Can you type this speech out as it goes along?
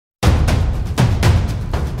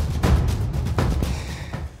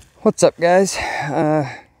What's up, guys?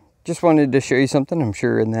 Just wanted to show you something. I'm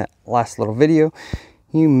sure in that last little video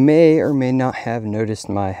you may or may not have noticed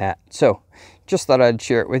my hat, so just thought I'd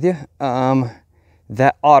share it with you.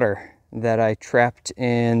 That otter that I trapped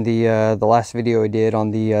in the last video I did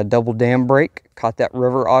on the double dam break, caught that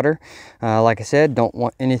river otter. Like I said, don't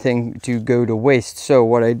want anything to go to waste, so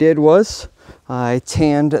what I did was I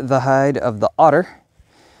tanned the hide of the otter.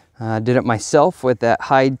 Did it myself with that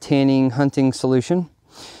hide tanning hunting solution.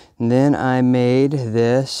 And then I made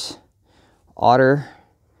this otter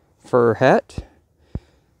fur hat,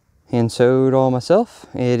 hand sewed all myself.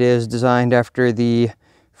 It is designed after the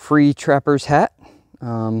free trapper's hat.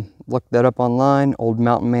 Looked that up online, old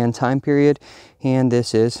mountain man time period, and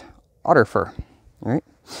this is otter fur. All right.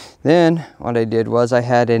 Then what I did was I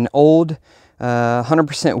had an old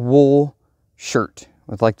 100% wool shirt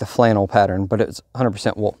with like the flannel pattern, but it's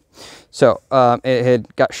 100% wool. So it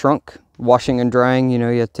had got shrunk. Washing and drying, you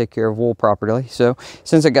know, you have to take care of wool properly. So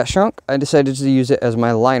since it got shrunk, I decided to use it as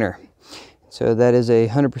my liner. So that is a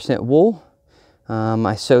 100% wool.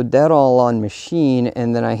 I sewed that all on machine,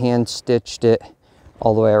 and then I hand stitched it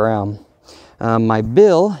all the way around. My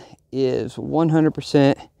bill is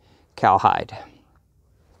 100% cowhide.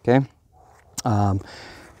 Okay. I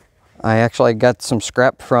actually got some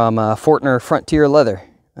scrap from Fortner Frontier Leather.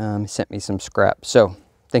 He sent me some scrap. So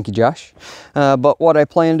thank you, Josh. But what I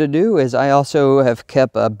plan to do is I also have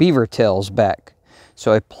kept beaver tails back.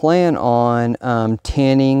 So I plan on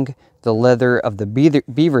tanning the leather of the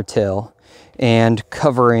beaver tail and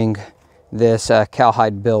covering this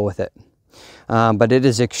cowhide bill with it. But it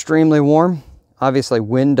is extremely warm. Obviously,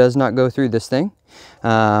 wind does not go through this thing.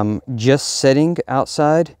 Just sitting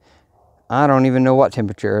outside, I don't even know what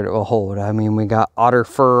temperature it will hold. I mean, we got otter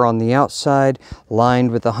fur on the outside,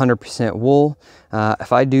 lined with 100% wool.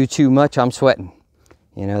 If I do too much, I'm sweating.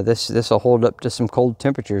 You know, this will hold up to some cold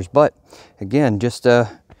temperatures. But again, just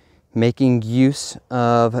making use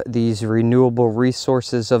of these renewable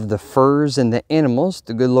resources of the furs and the animals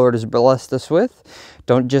the good Lord has blessed us with.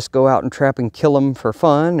 Don't just go out and trap and kill them for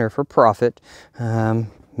fun or for profit.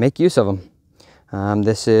 Make use of them.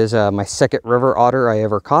 This is my second river otter I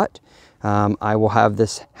ever caught. I will have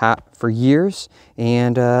this hat for years,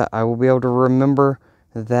 and I will be able to remember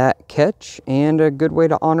that catch, and a good way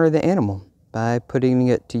to honor the animal by putting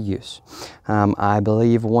it to use. I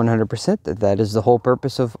believe 100% that that is the whole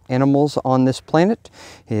purpose of animals on this planet,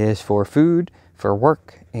 is for food, for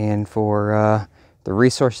work, and for the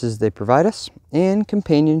resources they provide us, and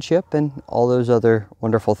companionship, and all those other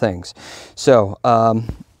wonderful things. So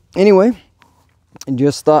anyway, I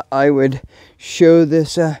just thought I would show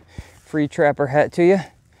this free trapper hat to you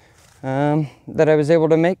that I was able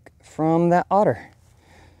to make from that otter.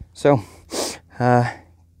 So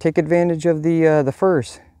take advantage of the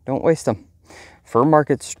furs. Don't waste them. Fur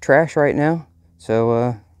market's trash right now,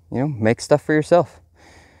 so you know, make stuff for yourself.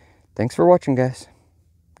 Thanks for watching, guys.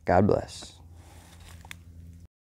 God bless.